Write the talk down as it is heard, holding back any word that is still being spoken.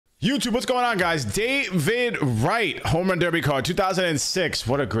YouTube, what's going on, guys? David Wright, home run derby card, 2006.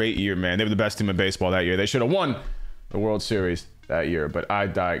 What a great year, man. They were the best team in baseball that year. They should have won the World Series that year, but I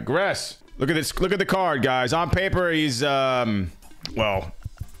digress. Look at this. Look at the card, guys. On paper, he's, well,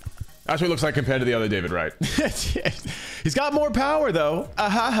 that's what he looks like compared to the other David Wright. He's got more power, though.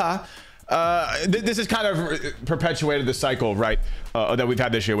 This has kind of perpetuated the cycle, right, that we've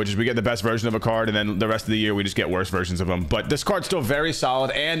had this year, which is we get the best version of a card, and then the rest of the year we just get worse versions of them. But this card's still very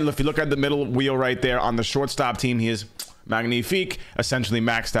solid, and if you look at the middle wheel right there on the shortstop team, he is magnifique, essentially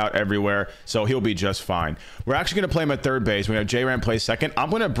maxed out everywhere, so he'll be just fine. We're actually going to play him at third base. We're going to have J-Ram play second. I'm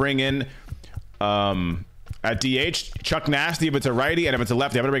going to bring in, at DH, Chuck Nasty if it's a righty, and if it's a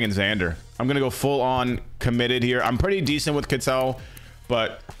lefty, I'm going to bring in Xander. I'm going to go full on committed here. I'm pretty decent with Kittel,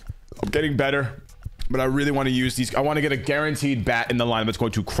 but I'm getting better, but I really want to use these. I want to get a guaranteed bat in the line that's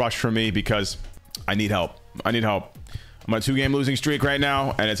going to crush for me because I need help. I need help. I'm on a 2-game losing streak right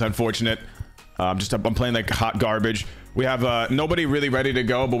now, and it's unfortunate. I'm playing like hot garbage. We have nobody really ready to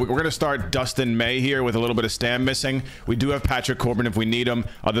go, but we're going to start Dustin May here with a little bit of Stam missing. We do have Patrick Corbin if we need him.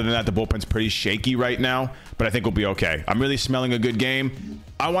 Other than that, the bullpen's pretty shaky right now, but I think we'll be okay. I'm really smelling a good game.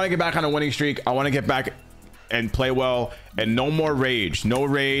 I want to get back on a winning streak. I want to get back and play well, and no more rage. No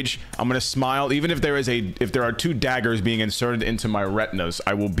rage. I'm gonna smile even if there are 2 daggers being inserted into my retinas.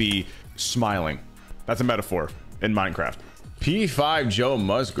 I will be smiling. That's a metaphor in Minecraft. P5 Joe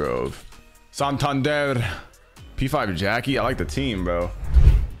Musgrove, Santander, P5 Jackie. I like the team, bro.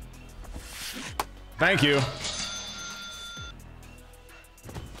 Thank you.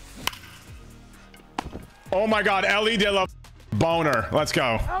 Oh my God, Ellie de la Boner. Let's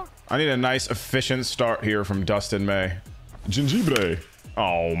go. I need a nice efficient start here from Dustin May. Gingibre.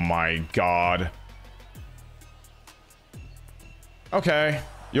 Oh my God. Okay,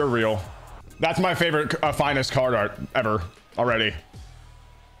 you're real. That's my favorite finest card art ever already.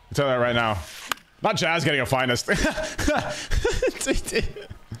 I'll tell you that right now. Not Jazz getting a finest.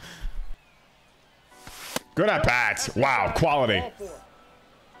 Good at bats. Wow, quality.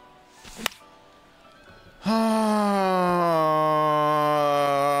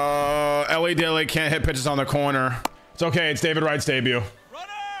 Ellie Dilly can't hit pitches on the corner. It's okay. It's David Wright's debut.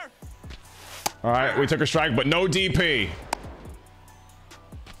 Runner! All right, we took a strike, but no DP.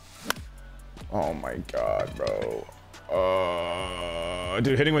 Oh my God, bro.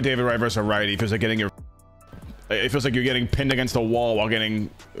 Dude, hitting with David Wright versus a righty feels like getting it feels like you're getting pinned against a wall while getting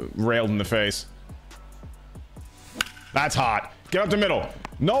railed in the face. That's hot. Get up the middle.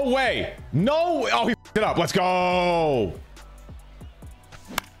 No way. No. Oh, he f***ed it up. Let's go.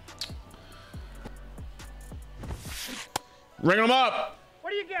 Ringing him up.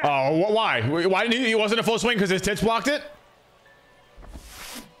 What do you get? Oh, why? Why didn't he wasn't a full swing because his tits blocked it?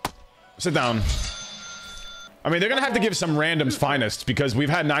 Sit down. I mean, they're going to have to give some randoms finest because we've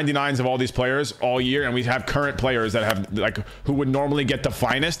had 99s of all these players all year, and we have current players that have, like, who would normally get the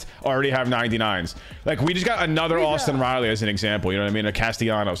finest already have 99s. Like, we just got another Austin Riley as an example, you know what I mean? A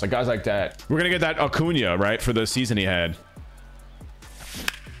Castellanos, like guys like that. We're going to get that Acuna, right, for the season he had.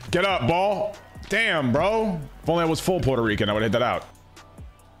 Get up, ball. Damn, bro. If only I was full Puerto Rican, I would hit that out.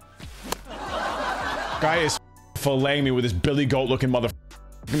 Guy is filleting me with this Billy Goat looking mother.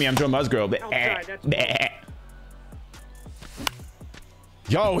 Look at me, I'm Joe Musgrove.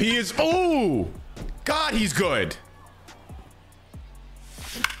 Yo, he is. Oh, God, he's good.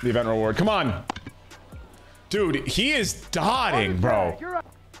 The event reward. Come on. Dude, he is dotting, bro.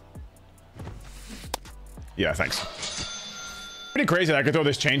 Yeah, thanks. Pretty crazy that I could throw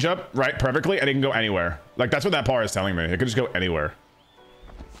this changeup right perfectly and it can go anywhere. Like, that's what that par is telling me. It could just go anywhere.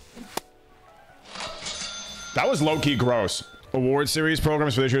 That was low-key gross. Award series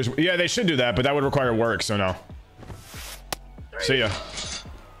programs for this year's. Yeah, they should do that, but that would require work, so no. See ya.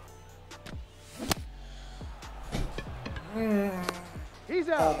 He's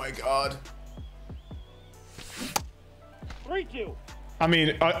out. Oh my God. 3-2. I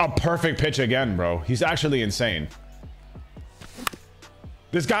mean, a perfect pitch again, bro. He's actually insane.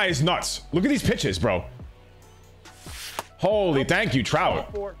 This guy is nuts. Look at these pitches, bro. Holy, thank you,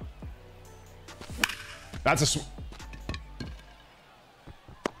 Trout. That's a...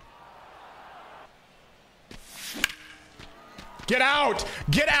 Get out!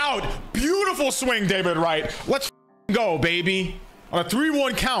 Get out! Beautiful swing, David Wright. Let's go, baby. On a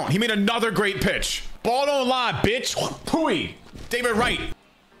 3-1 count, he made another great pitch. Ball don't lie, bitch. Pooey. David Wright.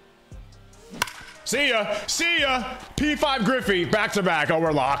 See ya. See ya. P5 Griffey. Back to back. Oh,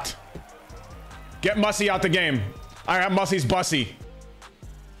 we're locked. Get Mussy out the game. I got Mussy's bussy.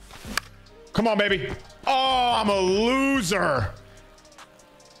 Come on, baby. Oh, I'm a loser.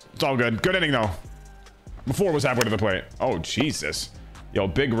 It's all good. Good inning, though. Before was halfway to the plate. Oh, Jesus. Yo,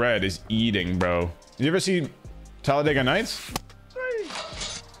 Big Red is eating, bro. You ever see Talladega Nights?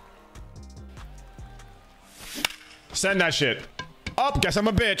 Send that shit. Up, guess I'm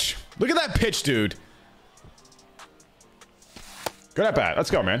a bitch. Look at that pitch, dude. Good at bat.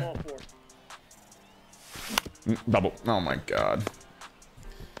 Let's go, man. Double. Oh my god.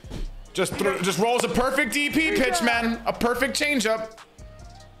 Just rolls a perfect DP pitch, man. A perfect changeup.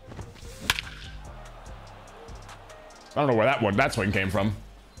 I don't know where that swing came from.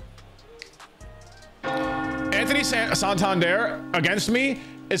 Anthony Santander against me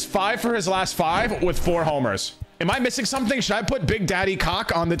is 5 for his last 5 with 4 homers. Am I missing something? Should I put Big Daddy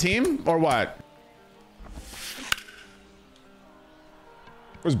Cock on the team or what?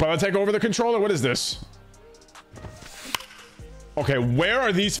 Was Bella take over the controller? What is this? Okay, where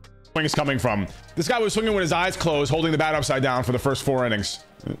are these swings coming from? This guy was swinging with his eyes closed, holding the bat upside down for the first 4 innings.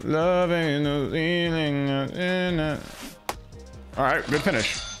 Loving the feeling in it. All right, good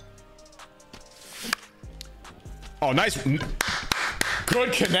finish. Oh, nice.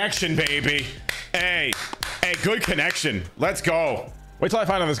 Good connection, baby. Hey, good connection. Let's go. Wait till I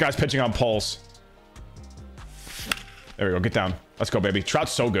find out this guy's pitching on pulse. There we go. Get down. Let's go, baby.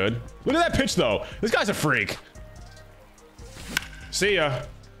 Trout's so good. Look at that pitch, though. This guy's a freak. See ya.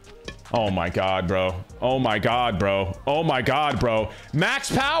 Oh my god, bro. Oh my god, bro. Oh my god, bro. Max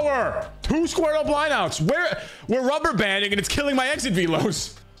power. 2 squared up lineouts. We're rubber banding and it's killing my exit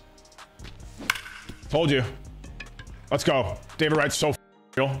velos. Told you. Let's go. David Wright's so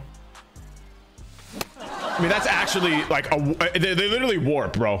real. I mean, that's actually like they literally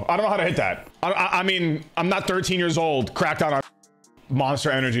warp, bro. I don't know how to hit that. I mean, I'm not 13 years old, cracked out on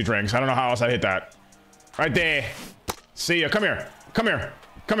Monster energy drinks. I don't know how else I hit that. Right there. See ya. Come here. Come here.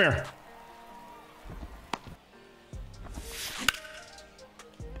 Come here.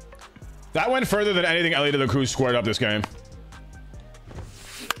 That went further than anything Ellie de la Cruz squared up this game.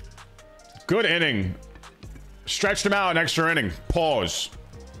 Good inning. Stretched him out an extra inning. Pause.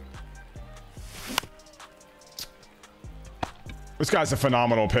 This guy's a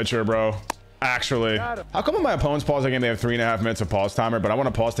phenomenal pitcher, bro. Actually. How come when my opponents pause the game, they have 3.5 minutes of pause timer, but I want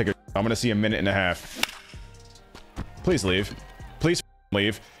to pause, take a... I'm going to see a 1.5 minutes. Please leave. Please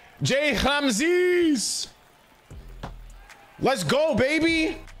leave. Jay Hamzis. Let's go,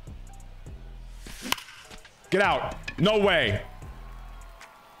 baby. Get out. No way.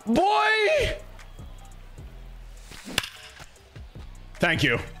 Boy. Thank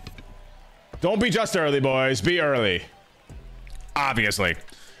you. Don't be just early, boys. Be early. Obviously.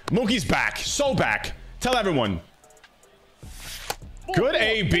 Mookie's back. So back. Tell everyone. Good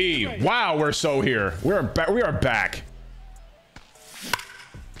AB. Wow, we're so here. We are back.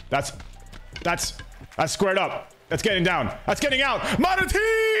 That's squared up. That's getting down. That's getting out.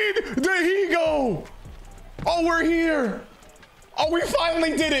 Manatin! There he go. Oh, we're here. Oh, we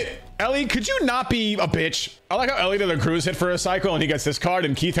finally did it. Ellie, could you not be a bitch? I like how Ellie de la Cruz hit for a cycle and he gets this card,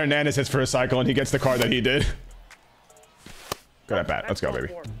 and Keith Hernandez hits for a cycle and he gets the card that he did. Good at bat. Let's go,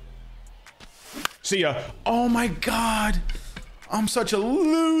 baby. See ya. Oh my god. I'm such a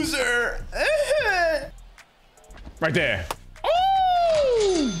loser. Right there.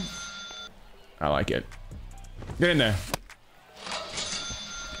 Oh! I like it. Get in there.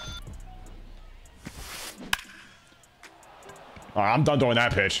 All right, I'm done doing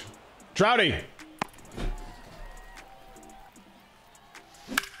that pitch. Trouty.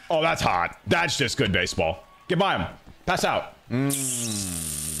 Oh, that's hot. That's just good baseball. Get by him. Pass out. Runner,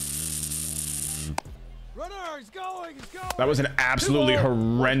 he's going, he's going. That was an absolutely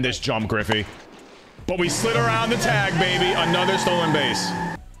horrendous jump, Griffey. But we slid around the tag, baby. Another stolen base.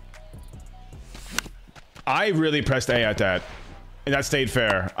 I really pressed A at that. And that stayed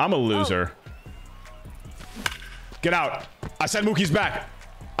fair. I'm a loser. Get out. I said Mookie's back.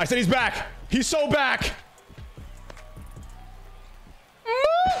 I said he's back. He's so back.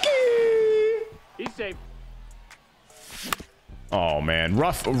 Mookie. He's safe. Oh, man.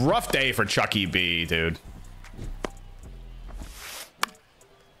 Rough day for Chucky B, dude.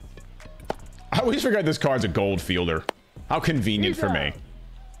 I always forget this card's a gold fielder. How convenient for me.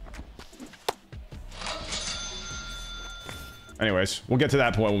 Anyways, we'll get to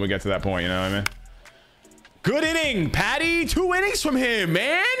that point when we get to that point, you know what I mean? Good inning, Patty. 2 innings from him,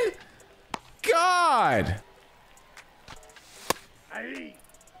 man. God.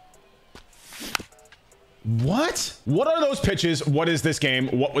 What? What are those pitches? What is this game?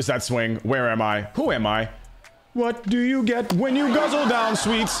 What was that swing? Where am I? Who am I? What do you get when you guzzle down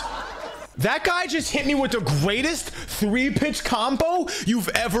sweets? That guy just hit me with the greatest 3-pitch combo you've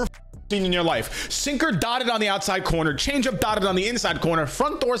ever seen in your life. Sinker dotted on the outside corner, changeup dotted on the inside corner,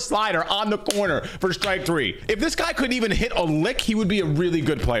 front door slider on the corner for strike 3. If this guy could even hit a lick, he would be a really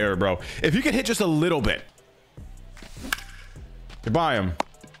good player, bro. If he could hit just a little bit. Goodbye him.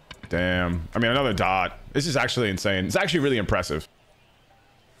 Damn. I mean, another dot. This is actually insane. It's actually really impressive.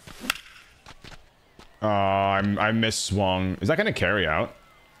 I miss-swung. Is that going to carry out?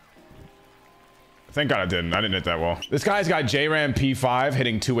 Thank God I didn't. I didn't hit that well. This guy's got JRAM P5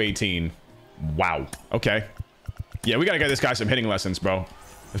 hitting 218. Wow. Okay. Yeah, we got to get this guy some hitting lessons, bro.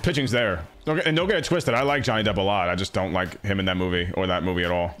 His pitching's there. Don't get it twisted. I like Johnny Depp a lot. I just don't like him in that movie or that movie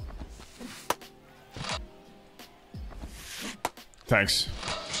at all. Thanks.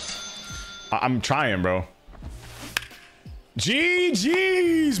 I'm trying, bro.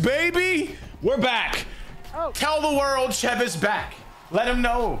 GG's, baby. We're back. Oh. Tell the world Chev is back. Let him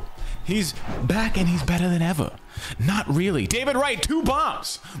know. He's back and he's better than ever. Not really. David Wright, 2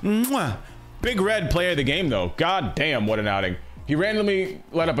 bombs. Mwah. Big Red player of the game, though. God damn, what an outing. He randomly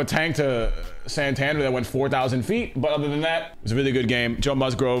let up a tank to Santander that went 4,000 feet. But other than that, it was a really good game. Joe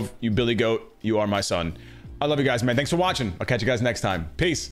Musgrove, you Billy Goat, you are my son. I love you guys, man. Thanks for watching. I'll catch you guys next time. Peace.